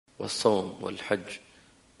والصوم والحج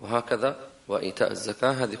وهكذا وإيتاء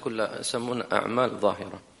الزكاة، هذه كلها يسمونها أعمال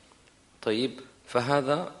ظاهرة. طيب،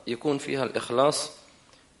 فهذا يكون فيها الإخلاص،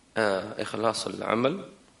 إخلاص العمل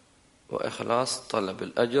وإخلاص طلب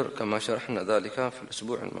الأجر كما شرحنا ذلك في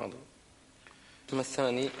الأسبوع الماضي. القسم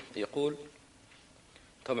الثاني يقول،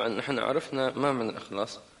 طبعا نحن عرفنا ما من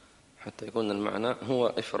الإخلاص حتى يكون المعنى هو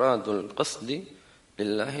إفراد القصد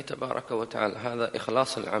لله تبارك وتعالى، هذا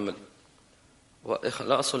إخلاص العمل.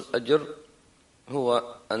 وإخلاص الأجر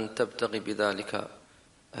هو أن تبتغي بذلك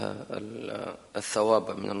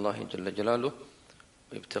الثواب من الله جل جلاله،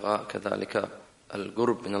 وابتغاء كذلك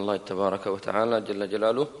القرب من الله تبارك وتعالى جل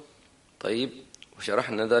جلاله. طيب،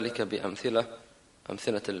 وشرحنا ذلك بأمثلة،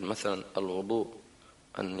 أمثلة مثلا الوضوء،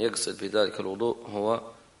 أن يقصد بذلك الوضوء هو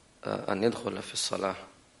أن يدخل في الصلاة،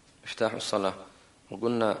 افتاح الصلاة.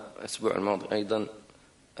 وقلنا الأسبوع الماضي أيضا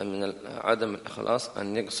من عدم الإخلاص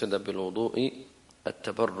أن يقصد بالوضوء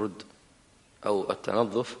التبرد أو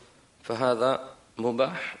التنظف، فهذا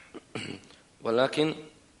مباح ولكن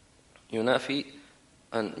ينافي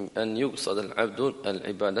أن يقصد العبد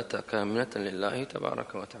العبادة كاملة لله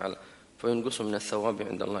تبارك وتعالى، فينقص من الثواب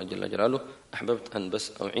عند الله جل جلاله. أحببت أن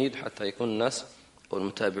بس أعيد حتى يكون الناس أو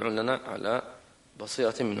المتابعون لنا على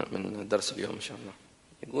بصيرة من درس اليوم إن شاء الله.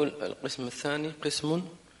 يقول القسم الثاني قسم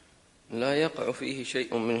لا يقع فيه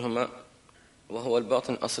شيء منهما وهو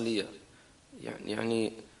الباطن أصلية،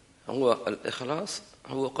 يعني هو الإخلاص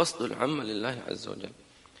هو قصد العمل لله عز وجل.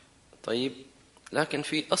 طيب، لكن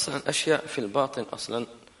في أصلا أشياء في الباطن أصلا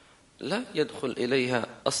لا يدخل إليها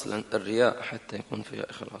أصلا الرياء حتى يكون فيها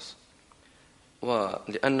إخلاص،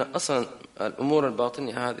 ولأن أصلا الأمور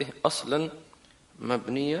الباطنية هذه أصلا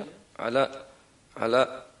مبنية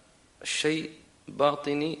على شيء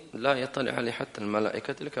باطني لا يطلع عليه حتى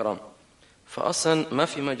الملائكة الكرام، فأصلا ما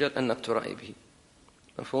في مجال أنك ترائي به،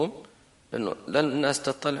 مفهوم؟ لأنه لا الناس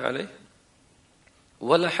تطلع عليه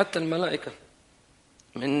ولا حتى الملائكة،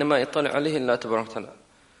 إنما يطلع عليه الله تبارك وتعالى.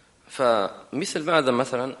 فمثل ماذا؟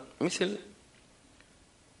 مثلا مثل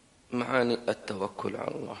معاني التوكل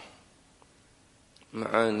على الله،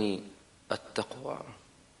 معاني التقوى،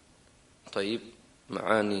 طيب،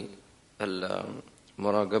 معاني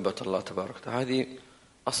مراقبة الله تبارك وتعالى، هذه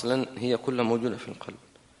أصلا هي كلها موجودة في القلب،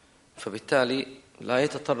 فبالتالي لا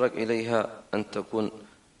يتطرق إليها أن تكون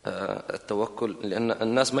التوكل، لأن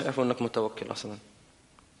الناس ما يعرفون أنك متوكل أصلا.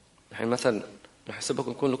 يعني مثلا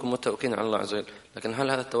نحسبكم كلكم متوكلين على الله عز وجل، لكن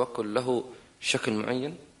هل هذا التوكل له شكل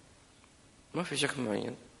معين؟ ما في شكل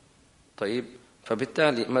معين. طيب،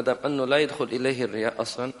 فبالتالي ما دام أنه لا يدخل إليه الرياء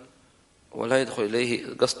أصلا ولا يدخل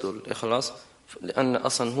إليه قصد الإخلاص، لأن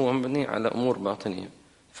أصلا هو مبني على أمور باطنية،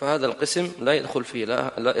 فهذا القسم لا يدخل فيه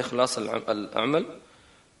لا إخلاص العمل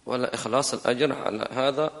ولا إخلاص الأجر على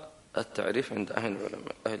هذا التعريف عند أهل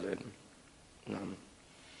العلم. نعم.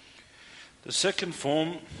 The second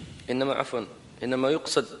form إنما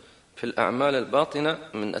يقصد في الأعمال الباطنة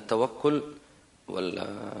من التوكل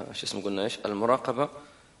قلنا إيش؟ المراقبة،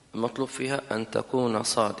 المطلوب فيها أن تكون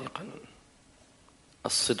صادقا،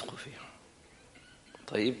 الصدق فيها.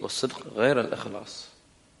 طيب، والصدق غير الإخلاص.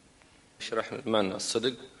 شرح معنى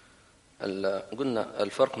الصدق. قلنا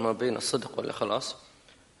الفرق ما بين الصدق والإخلاص.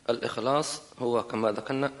 الإخلاص هو كما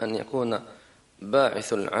ذكرنا أن يكون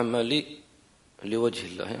باعث العمل لوجه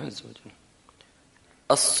الله عز وجل.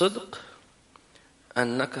 الصدق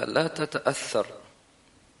أنك لا تتأثر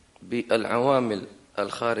بالعوامل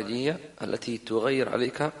الخارجية التي تغير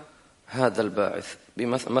عليك هذا الباعث.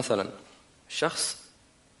 مثلا شخص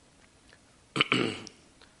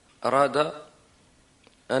أراد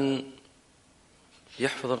أن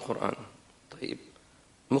يحفظ القرآن، طيب،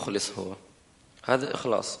 مخلص هو، هذا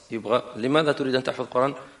إخلاص. يبغى لماذا تريد أن تحفظ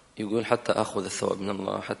القرآن؟ يقول حتى أخذ الثواب من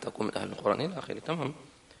الله، حتى أكون من أهل القرآن إلى آخره. تمام.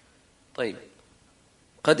 طيب،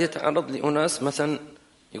 قد يتعرض لأناس مثلا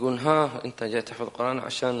يقول أنت جاي تحفظ القرآن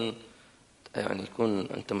عشان يعني يكون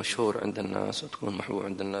أنت مشهور عند الناس وتكون محبوب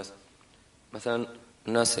عند الناس. مثلا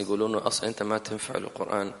الناس يقولون أصلا أنت ما تنفع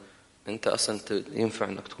للقرآن، أنت أصلا ينفع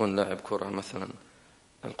أنك تكون لاعب كرة مثلا،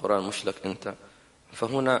 القرآن مش لك أنت.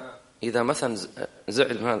 فهنا إذا مثلا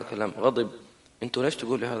زعل من هذا الكلام، غضب، أنتوا ليش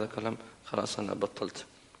تقول لي هذا الكلام؟ خلاص أنا بطلت.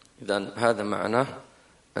 إذن هذا معناه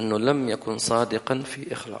أنه لم يكن صادقا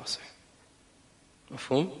في إخلاصه.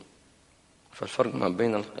 مفهوم؟ فالفرق ما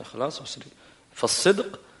بين الإخلاص والصدق.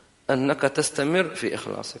 فالصدق أنك تستمر في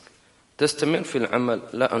إخلاصك، تستمر في العمل،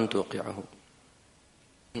 لا أن توقعه.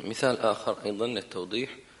 مثال آخر أيضا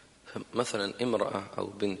للتوضيح، مثلا امرأة أو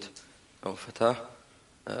بنت أو فتاة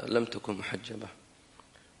لم تكن محجبة،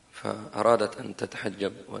 فأرادت أن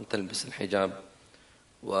تتحجب وأن تلبس الحجاب،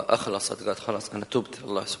 وأخلصت، قالت خلاص أنا تبت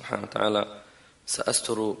الله سبحانه وتعالى،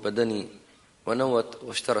 سأستر بدني ونوت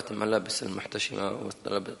واشترت الملابس المحتشمة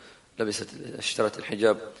اشترت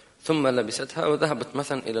الحجاب ثم لبستها وذهبت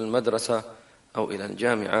مثلا إلى المدرسة أو إلى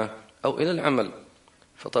الجامعة أو إلى العمل،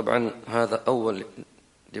 فطبعا هذا أول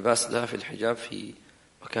لباس لها في الحجاب في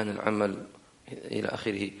مكان العمل إلى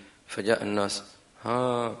آخره. فجاء الناس: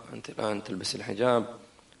 أنت الآن تلبس الحجاب،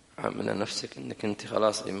 عاملة نفسك أنك أنت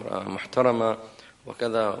خلاص امرأة محترمة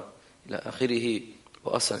وكذا إلى آخره،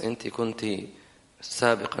 وأصلا أنت كنت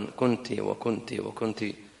سابقا كنت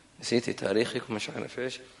نسيتي تاريخك ومش عارف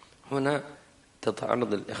إيش. هنا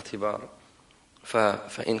تتعرض الاختبار.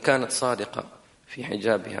 فإن كانت صادقة في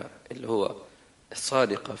حجابها اللي هو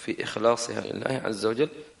الصادقة في إخلاصها لله عز وجل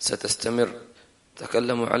ستستمر.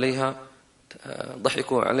 تكلموا عليها،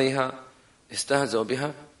 ضحكوا عليها، استهزوا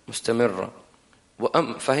بها، مستمرة.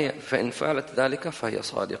 فإن فعلت ذلك فهي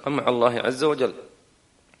صادقة مع الله عز وجل.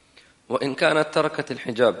 وإن كانت تركت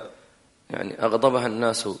الحجاب يعني أغضبها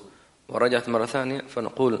الناس ورجعت مرة ثانية،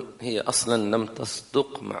 فنقول هي أصلا لم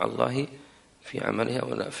تصدق مع الله في عملها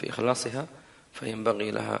ولا في إخلاصها،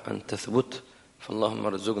 فينبغي لها أن تثبت. فاللهم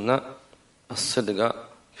ارزقنا الصدق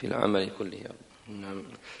في العمل كله. نعم.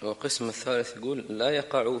 وقسم الثالث يقول: لا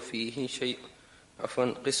يقع فيه شيء،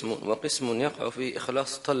 وقسم يقع فيه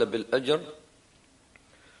إخلاص طلب الأجر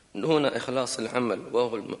دون إخلاص العمل،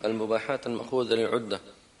 وهو المباحات المأخوذة للعدة.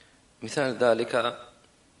 مثال ذلك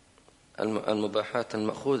المباحات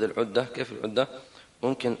المأخوذة للعدة. كيف العدة؟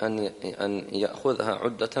 ممكن أن يأخذها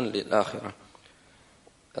عدة للآخرة.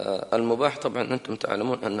 المباح طبعا أنتم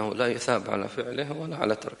تعلمون أنه لا يثاب على فعله ولا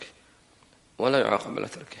على تركه ولا يعاقب على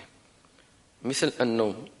تركه. مثل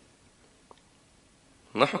النوم،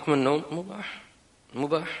 ما حكم النوم؟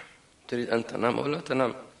 مباح، تريد أن تنام ولا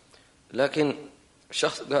تنام. لكن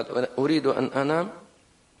شخص قال: أريد أن أنام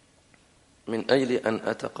من أجل أن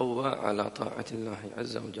أتقوى على طاعة الله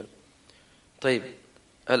عز وجل. طيب،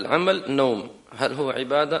 العمل نوم، هل هو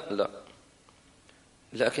عبادة؟ لا،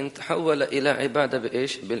 لكن تحول إلى عبادة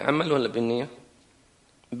بإيش؟ بالعمل ولا بالنية؟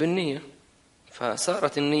 بالنية.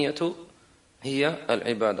 فصارت النية هي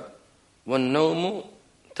العبادة والنوم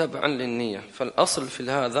تبعا للنية. فالأصل في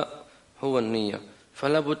هذا هو النية،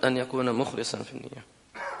 فلا بد أن يكون مخلصا في النية.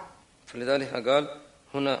 فلذلك قال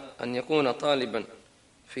هنا أن يكون طالبا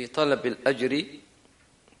في طلب الأجر،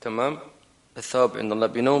 تمام، الثواب عند الله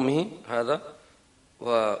بنومه هذا.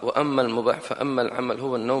 وأما المباح فأما العمل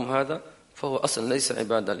هو النوم هذا فهو أصلا ليس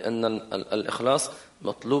عبادة، لأن الإخلاص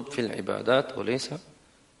مطلوب في العبادات وليس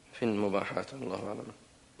في المباحات. الله أعلم.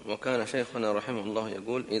 وكان شيخنا رحمه الله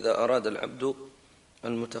يقول: إذا أراد العبد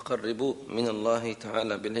المتقرب من الله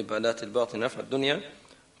تعالى بالعبادات الباطنة نفع الدنيا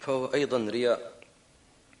فهو أيضا رياء.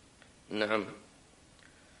 نعم.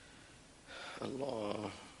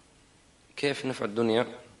 الله، كيف نفع الدنيا؟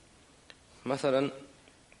 مثلا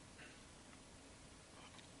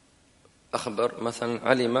أخبر، مثلا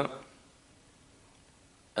علم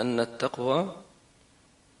أن التقوى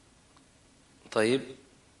طيب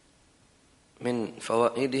من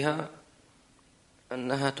فوائدها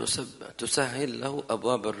أنها تسهل له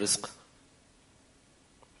أبواب الرزق.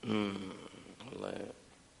 والله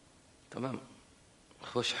تمام،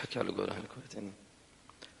 خوش حكي على قولها الكويتين.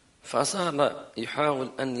 فصار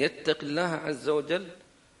يحاول أن يتقي الله عز وجل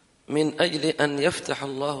من أجل أن يفتح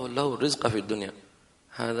الله له الرزق في الدنيا.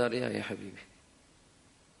 هذا رياء يا حبيبي.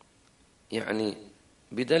 يعني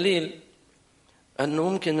بدليل أنه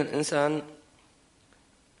ممكن الإنسان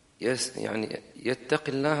يعني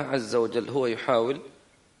يتقي الله عز وجل، هو يحاول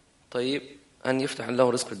طيب أن يفتح له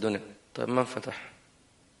رزق في الدنيا. طيب ما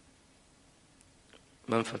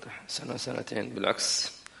انفتح سنة سنتين،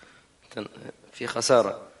 بالعكس في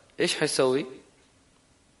خسارة. إيش حيسوي؟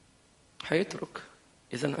 حيترك.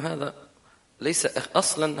 إذن هذا ليس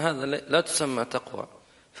أصلا، هذا لا تسمى تقوى.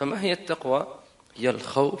 فما هي التقوى؟ هي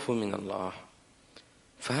الخوف من الله.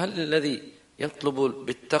 فهل الذي يطلب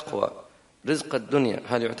بالتقوى رزق الدنيا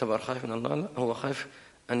هل يعتبر خائف من الله؟ لا، هو خائف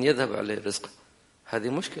أن يذهب عليه الرزق. هذه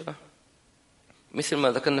مشكلة. مثل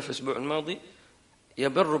ما ذكرنا في الأسبوع الماضي،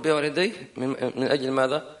 يبر بوالديه من أجل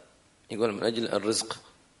ماذا؟ يقول من أجل الرزق.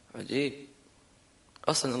 عجيب.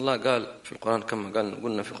 أصلا الله قال في القرآن كما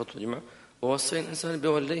قلنا في خطبة الجمعة: ووصينا الإنسان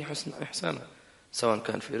بوالديه إحسانا، سواء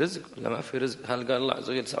كان في رزق ولا ما في رزق. هل قال الله عز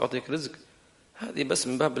وجل سأعطيك رزق؟ هذه بس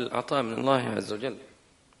من باب العطاء من الله عز وجل.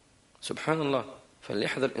 سبحان الله.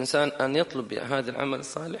 فليحذر الإنسان أن يطلب بهذا العمل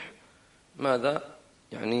الصالح ماذا؟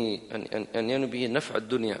 يعني أن ينبي نفع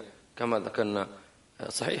الدنيا كما ذكرنا.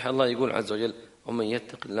 صحيح الله يقول عز وجل: ومن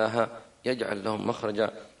يتق الله يجعل له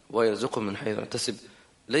مخرجا ويرزقه من حيث لا يحتسب.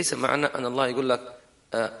 ليس معنى أن الله يقول لك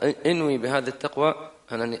انوي بهذه التقوى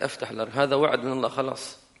أنني أفتح لك، هذا وعد من الله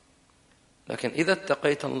خلاص. لكن إذا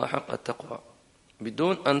اتقيت الله حق التقوى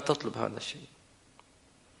بدون أن تطلب هذا الشيء.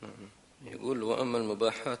 يقول: وأما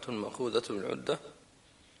المباحات المأخوذة بالعدة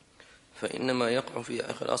فإنما يقع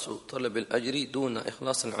فيها إخلاص طلب الأجر دون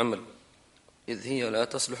إخلاص العمل، إذ هي لا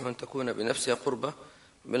تصلح أن تكون بنفسها قربة،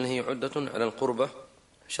 بل هي عدة على القربة.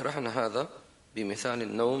 شرحنا هذا بمثال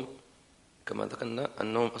النوم، كما ذكرنا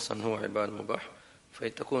النوم أصلا هو عبادة مباح،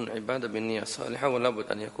 فتكون عبادة بالنية الصالحة، ولا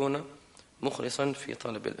بد أن يكون مخلصا في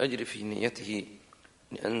طلب الأجر في نيته،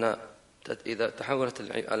 لأن إذا تحولت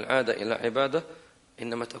العادة إلى عبادة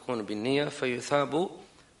إنما تكون بالنية، فيثاب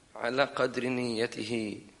على قدر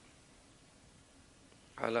نيته.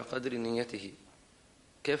 على قدر نيته.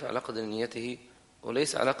 كيف على قدر نيته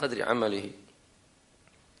وليس على قدر عمله؟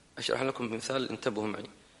 أشرح لكم بمثال، انتبهوا معي.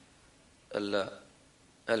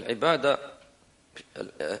 العبادة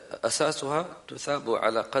أساسها تثاب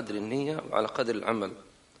على قدر النية وعلى قدر العمل.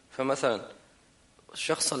 فمثلا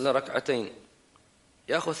الشخص صلى ركعتين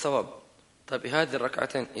يأخذ ثواب، طيب هذه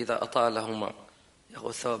الركعتين إذا أطالهما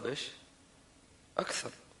يأخذ ثواب إيش؟ أكثر.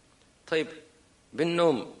 طيب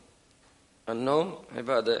بالنوم، النوم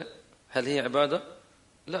عبادة، هل هي عبادة؟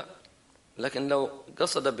 لا، لكن لو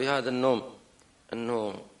قصد بهذا النوم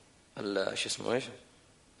أنه شو اسمه إيش،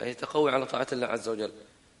 يتقوي على طاعة الله عز وجل،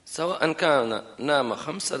 سواء كان نام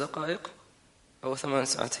 5 دقائق أو 8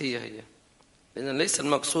 ساعات هي، لأن ليس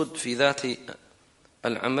المقصود في ذات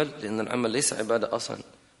العمل، لأن العمل ليس عبادة أصلا،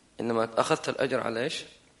 إنما أخذت الأجر على إيش؟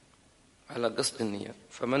 على قصد النية.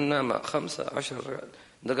 فمن نام 15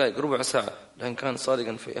 دقائق ربع ساعة لأن كان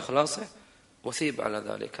صادقا في إخلاصه وثيب على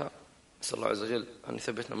ذلك. نسأل الله عز وجل أن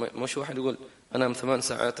يثبتنا. مش واحد يقول أنام 8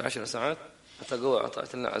 ساعات 10 ساعات أتقوى على طاعة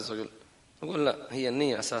الله عز وجل، نقول لا، هي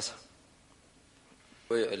النية أساسها.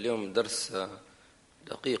 واليوم درس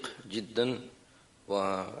دقيق جدا،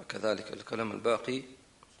 وكذلك الكلام الباقي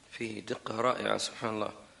فيه دقة رائعة سبحان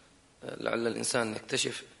الله. لعل الإنسان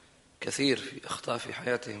يكتشف كثير في أخطاء في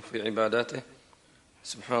حياته وفي عباداته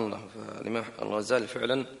سبحان الله. فالإمام الغزالي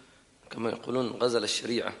فعلا كما يقولون غزل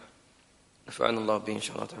الشريعة، نفعنا الله به إن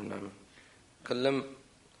شاء الله تعالى. نعم. تكلم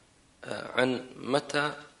عن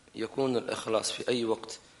متى يكون الإخلاص، في أي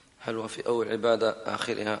وقت، هل هو في أول عبادة،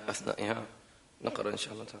 آخرها، أثنائها؟ نقرأ إن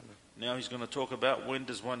شاء الله تعالى. Now he's going to talk about when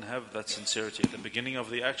does one have that sincerity, at the beginning of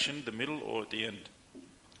the action, the middle, or at the end.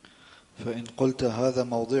 فإن قلت هذا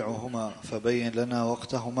موضعهما فبين لنا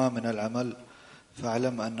وقتهما من العمل،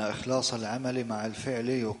 فاعلم أن إخلاص العمل مع الفعل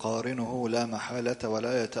يقارنه لا محالة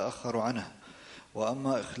ولا يتأخر عنه.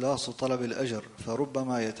 وأما إخلاص طلب الأجر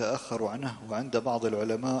فربما يتأخر عنه، وعند بعض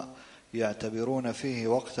العلماء يعتبرون فيه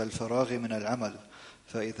وقت الفراغ من العمل،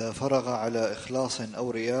 فإذا فرغ على إخلاص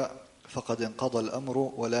أو رياء فقد انقضى الأمر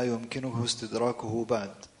ولا يمكنه استدراكه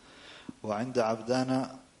بعد. وعند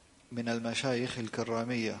عبدان من المشايخ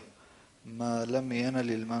الكرامية ما لم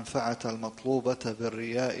ينل المنفعة المطلوبة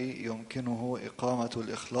بالرياء يمكنه إقامة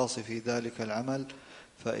الإخلاص في ذلك العمل،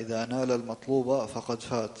 فإذا نال المطلوب فقد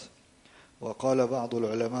فات. وقال بعض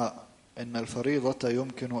العلماء إن الفريضة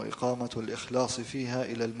يمكن إقامة الإخلاص فيها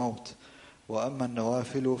إلى الموت، وأما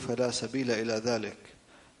النوافل فلا سبيل إلى ذلك.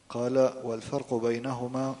 قال: والفرق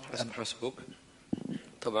بينهما حسبك.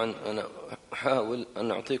 طبعا أنا أحاول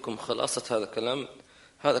أن أعطيكم خلاصة هذا الكلام.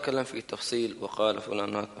 هذا كلام فيه تفصيل، وقال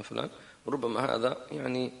فلان فلان، وربما هذا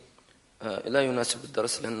يعني لا يناسب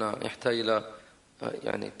الدرس، لأنه يحتاج إلى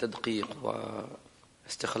يعني تدقيق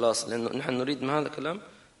واستخلاص، لأنه نحن نريد من هذا الكلام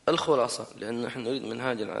الخلاصة، لأن نحن نريد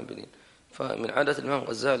منهاج العابدين. فمن عادة الإمام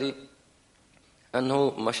الغزالي أنه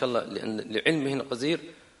ما شاء الله لعلمه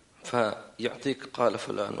الغزير فيعطيك قال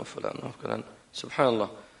فلان وفلان وفلان سبحان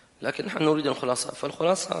الله، لكن نحن نريد الخلاصة.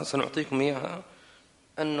 فالخلاصة سنعطيكم إياها،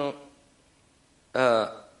 أنه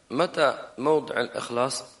متى موضع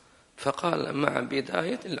الإخلاص؟ فقال: مع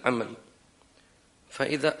بداية العمل.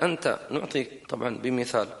 فإذا أنت نعطي طبعا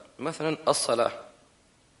بمثال، مثلا الصلاة،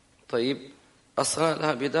 طيب الصلاة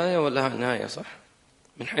لها بداية ولها نهاية، صح؟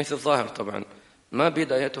 من حيث الظاهر طبعا، ما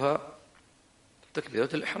بدايتها؟ تكبيرة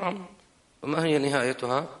الإحرام. وما هي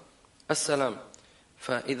نهايتها؟ السلام.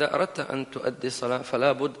 فإذا أردت أن تؤدي الصلاة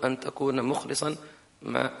فلا بد أن تكون مخلصا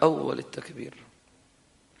مع أول التكبير.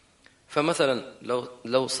 فمثلا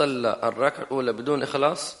لو صلى الركعة الأولى بدون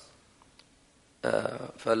إخلاص،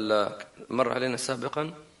 فمر علينا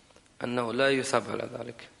سابقا أنه لا يثاب على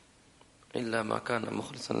ذلك إلا ما كان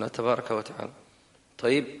مخلصا لله تبارك وتعالى.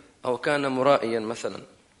 طيب أو كان مرائيا مثلا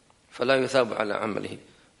فلا يثاب على عمله.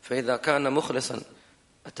 فإذا كان مخلصا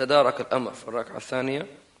تدارك الأمر في الركعة الثانية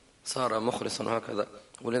صار مخلصا، وهكذا.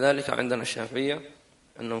 ولذلك عندنا الشافعية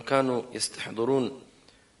أنهم كانوا يستحضرون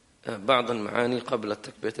بعض المعاني قبل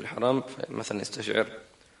التكبيرة الحرام، مثلا يستشعر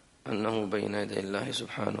أنه بين يدي الله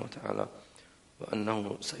سبحانه وتعالى،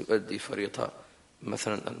 وأنه سيؤدي فريضة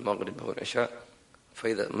مثلا المغرب والعشاء،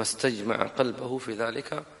 فإذا ما استجمع قلبه في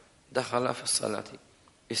ذلك دخل في الصلاة،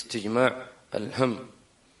 استجماع الهم.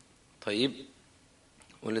 طيب،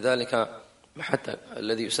 ولذلك حتى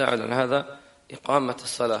الذي يساعد على هذا إقامة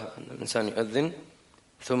الصلاة، أن الإنسان يؤذن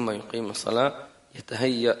ثم يقيم الصلاة،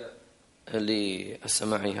 يتهيأ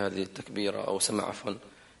للسماع هذه التكبيرة، أو سماع عفوا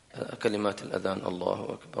كلمات الأذان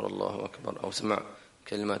الله أكبر الله أكبر، أو سماع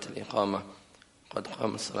كلمات الإقامة قد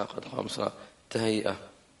قام الصلاة قد قام الصلاة، تهيئة.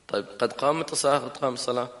 طيب، قد قامت الصلاة قد قام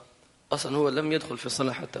الصلاة، أصلا هو لم يدخل في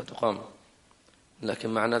الصلاة حتى تقام، لكن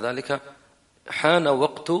معنى ذلك حان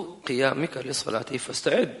وقت قيامك للصلاة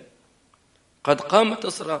فاستعد. قد قامت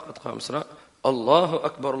الصلاة قد قام الصلاة، الله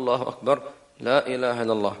أكبر الله أكبر، لا إله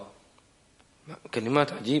إلا الله.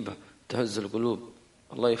 كلمات عجيبة تهز القلوب.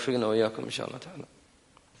 الله يوفقنا وإياكم إن شاء الله تعالى.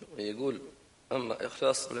 يقول: أما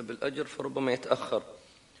إخلاص طلب الأجر فربما يتأخر.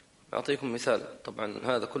 أعطيكم مثال، طبعا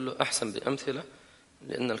هذا كله أحسن بأمثلة،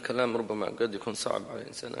 لأن الكلام ربما قد يكون صعب على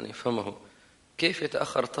الإنسان أن يفهمه. كيف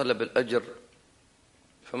يتأخر طلب الأجر؟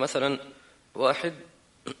 فمثلا واحد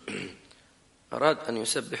أراد أن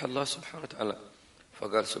يسبح الله سبحانه وتعالى،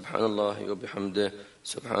 فقال سبحان الله وبحمده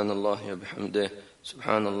سبحان الله وبحمده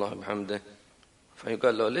سبحان الله وبحمده،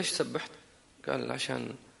 فيقال له: ليش سبحت؟ قال: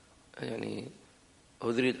 عشان يعني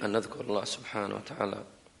أريد أن أذكر الله سبحانه وتعالى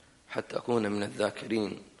حتى أكون من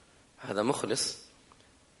الذاكرين. هذا مخلص.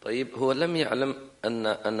 طيب، هو لم يعلم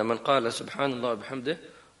أن من قال سبحان الله وبحمده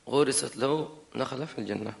غرست له نخلة في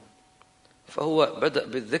الجنة، فهو بدأ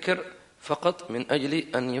بالذكر فقط من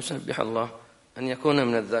أجل أن يسبح الله، أن يكون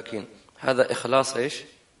من الذاكرين. هذا إخلاص إيش؟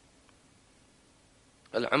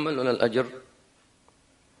 العمل ولا الأجر؟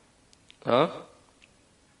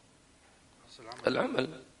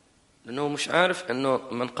 العمل، لأنه مش عارف أنه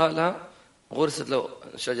من قالها غرست له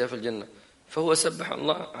شجرة في الجنة، فهو سبح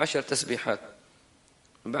الله 10 تسبيحات.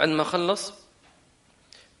 بعد ما خلص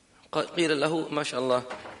قيل له: ما شاء الله،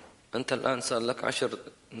 أنت الآن صار لك 10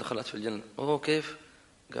 نخلات في الجنة. وهو كيف؟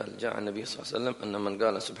 قال: جاء النبي صلى الله عليه وسلم أن من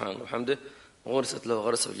قال سبحان الله وبحمده غرست له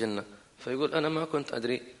غرس في الجنة. فيقول: أنا ما كنت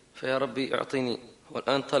أدري، فيا ربي أعطيني. هو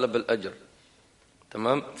الآن طلب الأجر،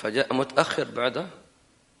 تمام، فجاء متأخر بعد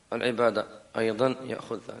العبادة أيضا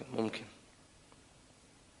يأخذ ذلك. ممكن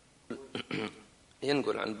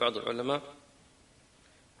ينقل عن بعض العلماء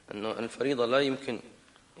أنه الفريضة لا يمكن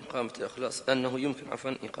إقامة الإخلاص، أنه يمكن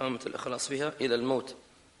إقامة الإخلاص فيها إلى الموت،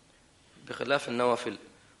 بخلاف النوافل.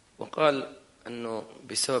 وقال أنه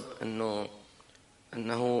بسبب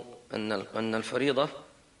أن الفريضة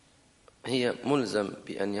هي ملزم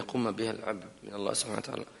بأن يقوم بها العبد من الله سبحانه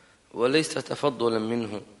وتعالى، وليس تفضلا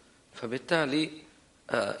منه، فبالتالي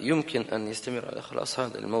يمكن أن يستمر على الإخلاص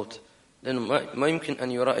هذا الموت، لأنه ما يمكن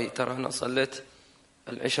أن يرائي: ترى أنا صليت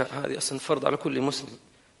العشاء، هذه أصلا فرض على كل مسلم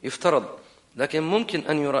يفترض، لكن ممكن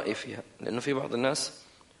أن يرائي فيها، لأنه في بعض الناس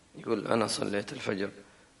يقول: أنا صليت الفجر،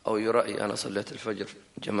 أو يرائي: أنا صليت الفجر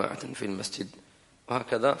جماعة في المسجد،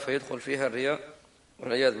 وهكذا، فيدخل فيها الرياء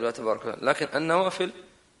والعياذ بالله تبارك وتعالى. لكن النوافل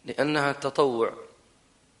لأنها تطوع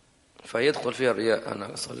فيدخل فيها الرياء: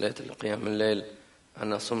 أنا صليت القيام الليل،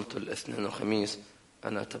 أنا صمت الاثنين والخميس،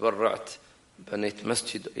 أنا تبرعت، بنيت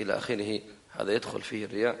مسجد، إلى آخره. هذا يدخل فيه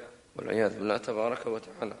الرياء والعياذ بالله تبارك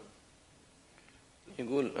وتعالى.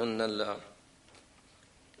 يقول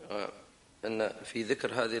أن في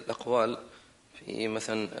ذكر هذه الأقوال في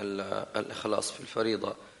مثلا الإخلاص في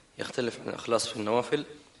الفريضة يختلف عن الإخلاص في النوافل.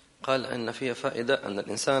 قال أن فيها فائدة، أن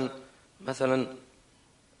الإنسان مثلا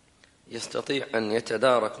يستطيع أن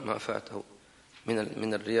يتدارك ما فاته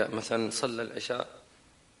من الرياء. مثلا صلى العشاء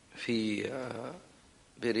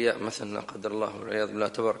برياء مثلا، لا قدر الله والعياذ بالله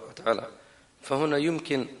تبارك وتعالى، فهنا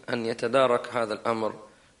يمكن أن يتدارك هذا الأمر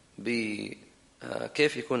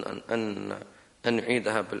كيف يكون أن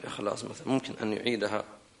يعيدها بالإخلاص. مثلا ممكن أن يعيدها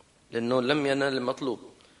لأنه لم ينال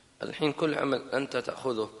المطلوب. الحين كل عمل أنت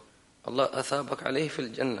تأخذه الله أثابك عليه في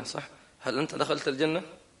الجنة، صح؟ هل أنت دخلت الجنة؟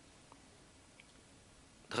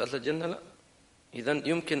 دخلت الجنة؟ لا. إذن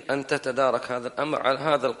يمكن أن تتدارك هذا الأمر على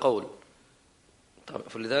هذا القول.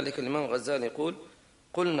 فلذلك الإمام الغزالي يقول: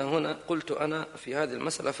 قلت أنا في هذه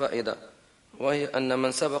المسألة فائدة، وهي أن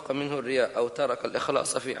من سبق منه الرياء أو ترك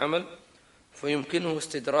الإخلاص في عمل فيمكنه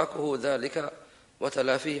استدراكه ذلك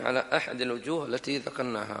وتلافيه على أحد الوجوه التي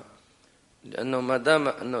ذكرناها، لأنه ما دام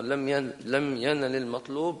أنه لم ينل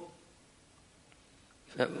المطلوب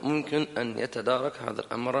فممكن أن يتدارك هذا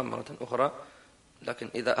الأمر مرة أخرى. لكن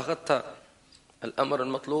إذا أخذت الأمر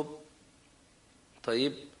المطلوب،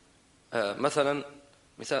 طيب، مثلا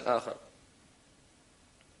مثال آخر،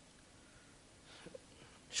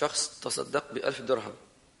 شخص تصدق ب1,000 درهم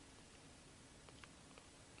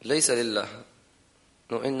ليس لله،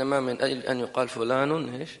 وإنما من أجل أن يقال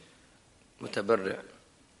فلان متبرع.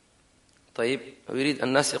 طيب ويريد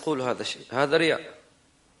الناس يقولوا هذا الشيء، هذا رياء.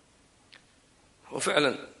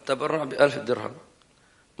 وفعلا تبرع ب1000 درهم،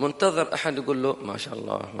 منتظر أحد يقول له ما شاء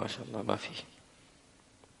الله ما شاء الله، ما فيه،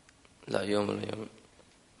 لا يوم ولا يوم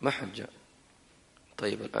ما حد جاء.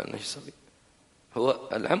 طيب الآن ايش يسوي؟ هو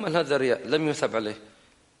العمل هذا رياء لم يثب عليه.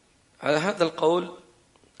 على هذا القول،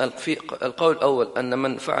 في القول الأول أن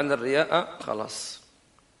من فعل الرياء خلاص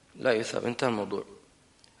لا يثاب، انتهى الموضوع،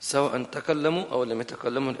 سواء تكلموا أو لم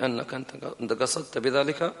يتكلموا، لأنك أنت قصدت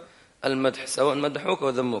بذلك المدح، سواء مدحوك أو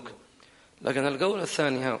ذموك. لكن القول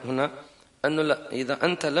الثاني هنا أنه لا، إذا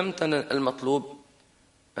أنت لم تنل المطلوب،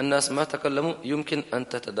 الناس ما تكلموا، يمكن أن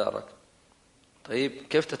تتدارك. طيب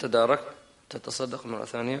كيف تتدارك؟ تتصدق مرة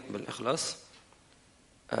ثانية بالإخلاص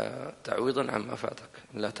تعويضا عما فاتك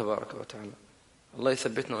الله تبارك وتعالى. الله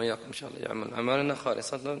يثبتنا وإياكم إن شاء الله، يعمل أعمالنا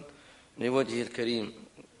خالصة لوجهه الكريم.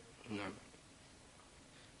 نعم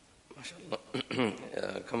ما شاء الله.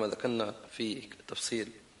 كما ذكرنا في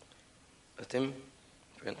تفصيل أتم.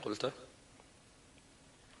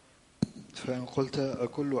 فإن قلت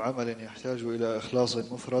أكل عمل يحتاج إلى إخلاص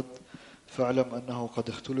مفرد، فاعلم أنه قد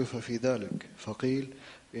اختلف في ذلك، فقيل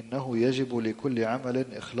إنه يجب لكل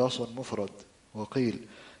عمل إخلاص مفرد، وقيل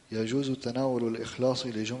يجوز تناول الإخلاص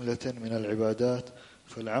لجملة من العبادات،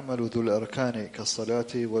 فالعمل ذو الأركان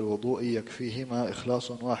كالصلاة والوضوء يكفيهما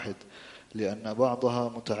إخلاص واحد، لأن بعضها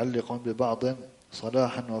متعلق ببعض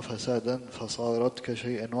صلاحا وفسادا فصارت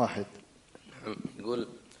كشيء واحد. يقول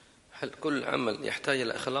هل كل عمل يحتاج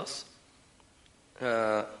إلى إخلاص؟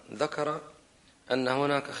 ذكر أن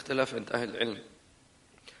هناك اختلاف عند أهل العلم،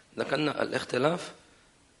 لكن الاختلاف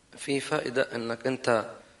فيه فائدة أنك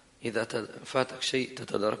أنت إذا فاتك شيء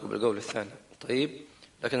تتداركه بالقول الثاني. طيب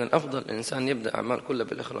لكن الأفضل الإنسان يبدأ أعمال كلها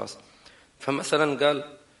بالإخلاص. فمثلا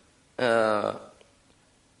قال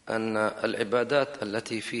أن العبادات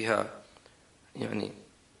التي فيها يعني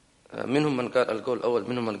منهم من قال القول الأول،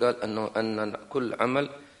 منهم من قال أن كل عمل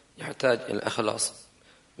يحتاج إلى إخلاص،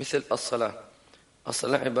 مثل الصلاة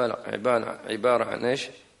عبارة عن إيش؟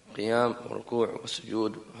 قيام وركوع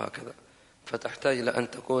وسجود وهكذا، فتحتاج إلى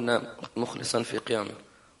أن تكون مخلصا في قيامك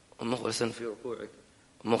ومخلصا في ركوعك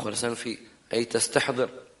ومخلصا في أي تستحضر.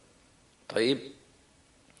 طيب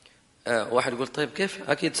واحد يقول طيب كيف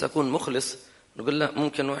أكيد سأكون مخلص؟ نقول لا،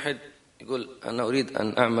 ممكن واحد يقول أنا أريد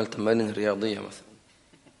أن أعمل تمارين رياضية مثلا،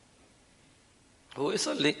 هو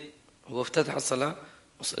يصلي، هو افتتح الصلاة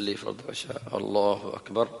وصلي فرض العشاء الله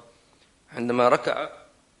أكبر، عندما ركع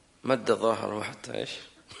مد ظهره حتى إيش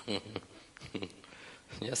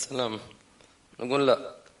يا سلام، نقول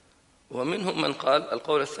لا. ومنهم من قال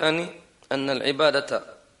القول الثاني أن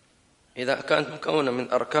العبادة إذا كانت مكونة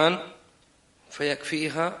من أركان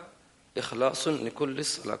فيكفيها إخلاص لكل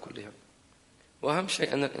الصلاة كلها، وأهم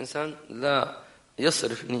شيء أن الإنسان لا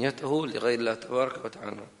يصرف نيته لغير الله تبارك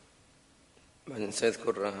وتعالى. بعدين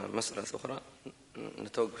سيذكر مسألة أخرى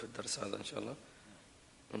نتوقف الدرس هذا إن شاء الله،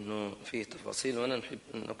 أنه فيه تفاصيل وأنا نحب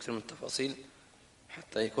أن أكثر من التفاصيل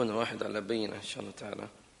حتى يكون الواحد على بينة إن شاء الله تعالى.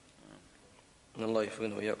 إن الله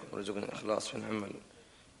يوفقنا وإياكم ويرزقنا الإخلاص في العمل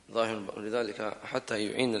ظاهر. ولذلك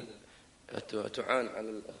حتى تعان على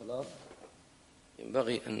الإخلاص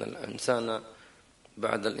ينبغي أن الإنسان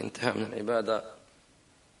بعد الانتهاء من العبادة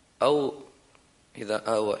أو إذا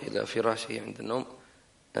آوى إلى فراشه عند النوم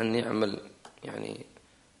أن يعمل يعني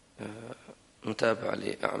متابعة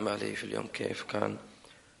لأعماله في اليوم كيف كان،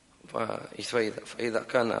 فإذا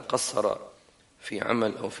كان قصر في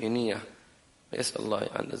عمل أو في نية يسأل الله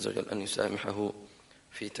عز وجل أن يسامحه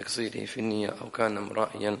في تقصيره في النية، أو كان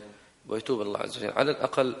مرائيا ويتوب الله عز وجل. على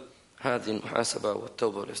الأقل هذه المحاسبة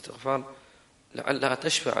والتوبة والاستغفار لعلها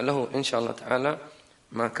تشفع له إن شاء الله تعالى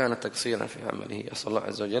ما كان تقصيرا في عمله. أسأل الله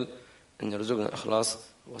عز وجل أن يرزقنا الإخلاص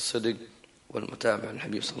والصدق والمتابعة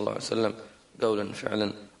للحبيب صلى الله عليه وسلم قولا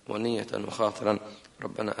فعلا ونية وخاطرا.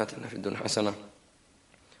 ربنا آتنا في الدنيا حسنة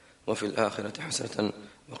وفي الآخرة حسنة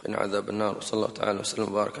وقنا عذاب النار. وصلى الله تعالى وسلم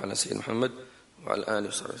وبارك على سيدنا محمد وعلى آله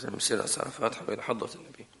وصحبه وسلم. سير أسعى الفاتحة وإلى حضرة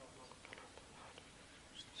النبي.